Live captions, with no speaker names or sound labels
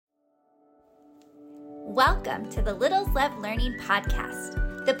Welcome to the Littles Love Learning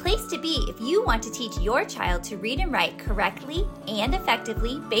Podcast, the place to be if you want to teach your child to read and write correctly and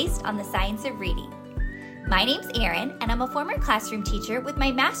effectively based on the science of reading. My name's Erin, and I'm a former classroom teacher with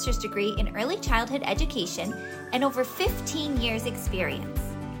my master's degree in early childhood education and over 15 years experience.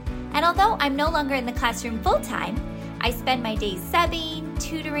 And although I'm no longer in the classroom full-time, I spend my days subbing,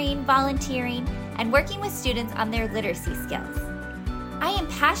 tutoring, volunteering, and working with students on their literacy skills. I am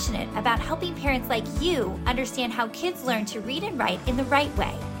passionate about helping parents like you understand how kids learn to read and write in the right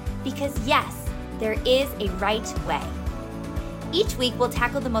way. Because yes, there is a right way. Each week we'll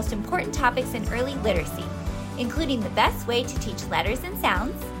tackle the most important topics in early literacy, including the best way to teach letters and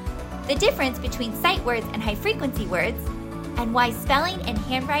sounds, the difference between sight words and high-frequency words, and why spelling and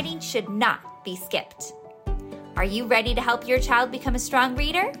handwriting should not be skipped. Are you ready to help your child become a strong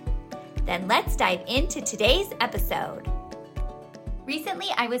reader? Then let's dive into today's episode. Recently,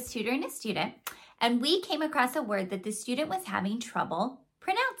 I was tutoring a student, and we came across a word that the student was having trouble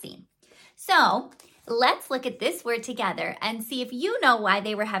pronouncing. So let's look at this word together and see if you know why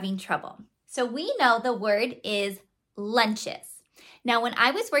they were having trouble. So we know the word is lunches. Now, when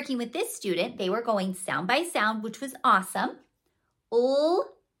I was working with this student, they were going sound by sound, which was awesome.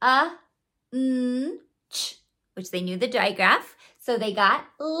 Ch, which they knew the digraph, so they got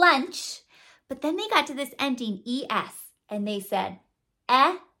lunch. But then they got to this ending, es, and they said,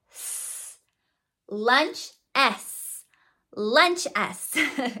 S, lunch S, lunch S.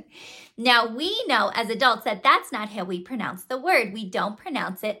 Now we know as adults that that's not how we pronounce the word. We don't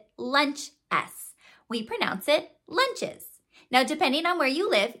pronounce it lunch S. We pronounce it lunches. Now depending on where you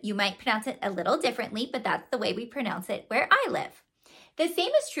live, you might pronounce it a little differently, but that's the way we pronounce it where I live. The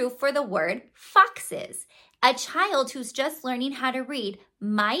same is true for the word foxes. A child who's just learning how to read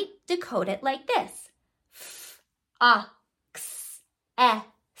might decode it like this.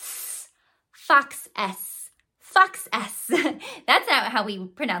 S, fox S, fox S. That's not how we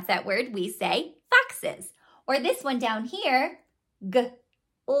pronounce that word. We say foxes. Or this one down here,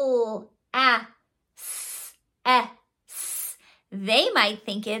 S. They might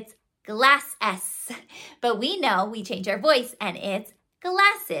think it's glass S, but we know we change our voice and it's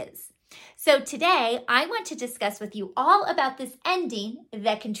glasses. So today I want to discuss with you all about this ending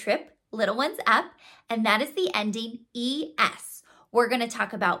that can trip little ones up, and that is the ending ES. We're going to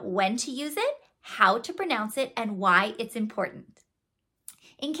talk about when to use it, how to pronounce it, and why it's important.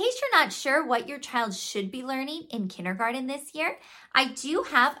 In case you're not sure what your child should be learning in kindergarten this year, I do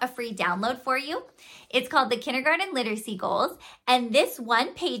have a free download for you. It's called the Kindergarten Literacy Goals, and this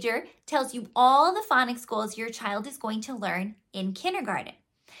one-pager tells you all the phonics goals your child is going to learn in kindergarten.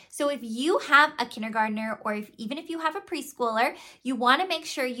 So if you have a kindergartner or even if you have a preschooler, you want to make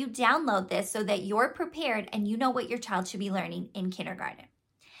sure you download this so that you're prepared and you know what your child should be learning in kindergarten.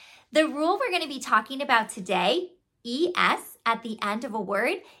 The rule we're going to be talking about today, ES at the end of a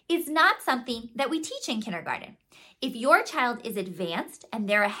word, is not something that we teach in kindergarten. If your child is advanced and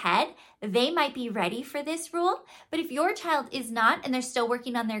they're ahead, they might be ready for this rule. But if your child is not and they're still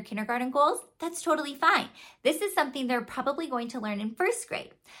working on their kindergarten goals, that's totally fine. This is something they're probably going to learn in first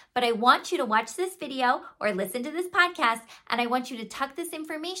grade. But I want you to watch this video or listen to this podcast, and I want you to tuck this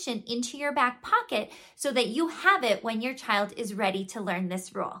information into your back pocket so that you have it when your child is ready to learn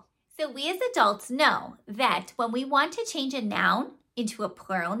this rule. So we as adults know that when we want to change a noun into a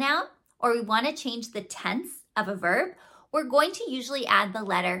plural noun, or we want to change the tense of a verb, we're going to usually add the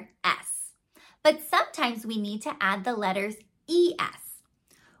letter S. But sometimes we need to add the letters ES.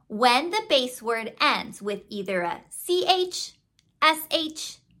 When the base word ends with either a CH,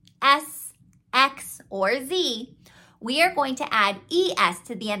 SH, S, X, or Z, we are going to add ES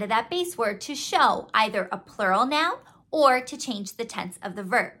to the end of that base word to show either a plural noun or to change the tense of the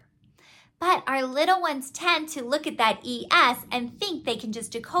verb. But our little ones tend to look at that ES and think they can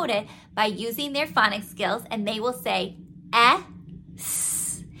just decode it by using their phonics skills, and they will say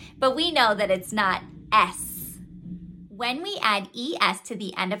S. But we know that it's not S. When we add ES to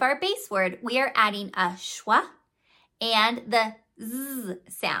the end of our base word, we are adding a schwa and the Z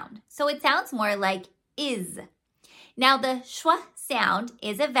sound. So it sounds more like is. Now the schwa sound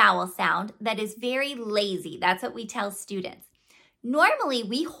is a vowel sound that is very lazy. That's what we tell students. Normally,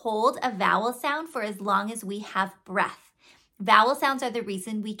 we hold a vowel sound for as long as we have breath. Vowel sounds are the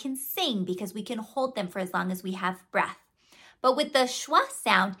reason we can sing because we can hold them for as long as we have breath. But with the schwa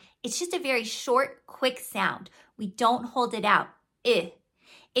sound, it's just a very short, quick sound. We don't hold it out. It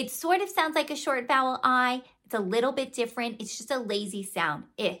sort of sounds like a short vowel I. It's a little bit different. It's just a lazy sound.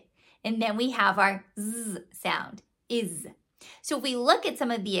 And then we have our Z sound, is. So if we look at some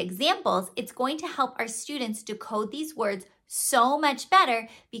of the examples, it's going to help our students decode these words so much better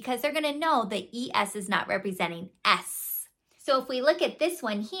because they're going to know the ES is not representing S. So if we look at this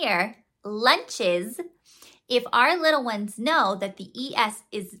one here, lunches, if our little ones know that the ES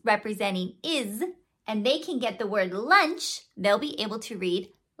is representing is, and they can get the word lunch, they'll be able to read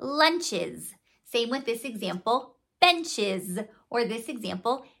lunches. Same with this example, benches, or this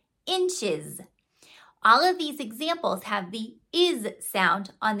example, inches. All of these examples have the is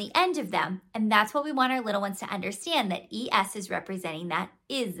sound on the end of them, and that's what we want our little ones to understand, that ES is representing that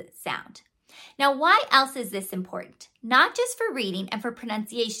is sound. Now, why else is this important? Not just for reading and for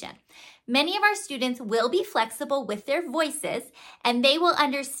pronunciation. Many of our students will be flexible with their voices, and they will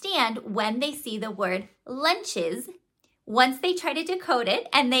understand when they see the word lunches. Once they try to decode it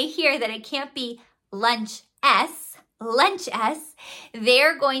and they hear that it can't be lunch S,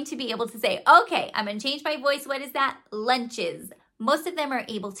 they're going to be able to say, okay, I'm going to change my voice. What is that? Lunches. Most of them are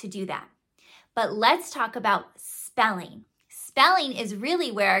able to do that. But let's talk about spelling. Spelling is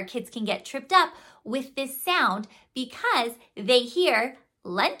really where our kids can get tripped up with this sound because they hear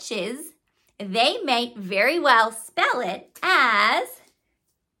lunches. They may very well spell it as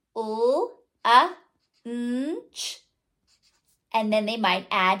ch, and then they might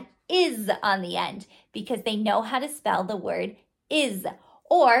add is on the end because they know how to spell the word is.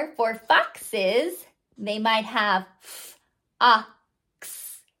 Or for foxes, they might have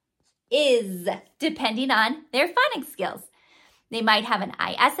ox, is, depending on their phonics skills. They might have an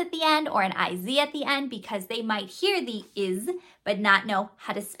IS at the end or an IZ at the end because they might hear the is but not know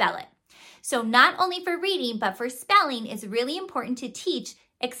how to spell it. So not only for reading but for spelling, it's really important to teach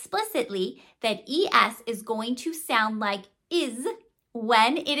explicitly that ES is going to sound like is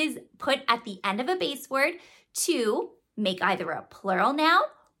when it is put at the end of a base word to make either a plural noun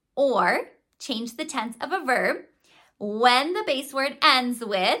or change the tense of a verb when the base word ends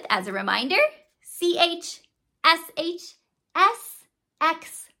with, as a reminder, CH, SH, S,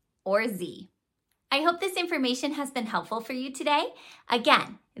 X, or Z. I hope this information has been helpful for you today.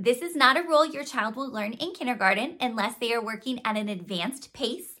 Again, this is not a rule your child will learn in kindergarten unless they are working at an advanced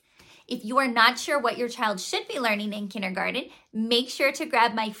pace. If you are not sure what your child should be learning in kindergarten, make sure to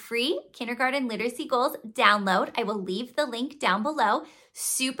grab my free Kindergarten Literacy Goals download. I will leave the link down below.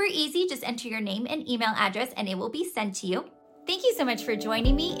 Super easy. Just enter your name and email address and it will be sent to you. Thank you so much for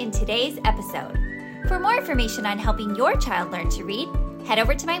joining me in today's episode. For more information on helping your child learn to read, head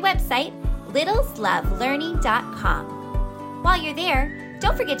over to my website, littleslovelearning.com. While you're there,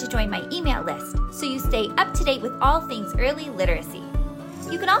 don't forget to join my email list so you stay up to date with all things early literacy.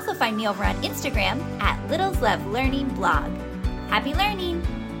 You can also find me over on Instagram at Littles Love Learning Blog. Happy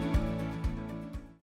learning!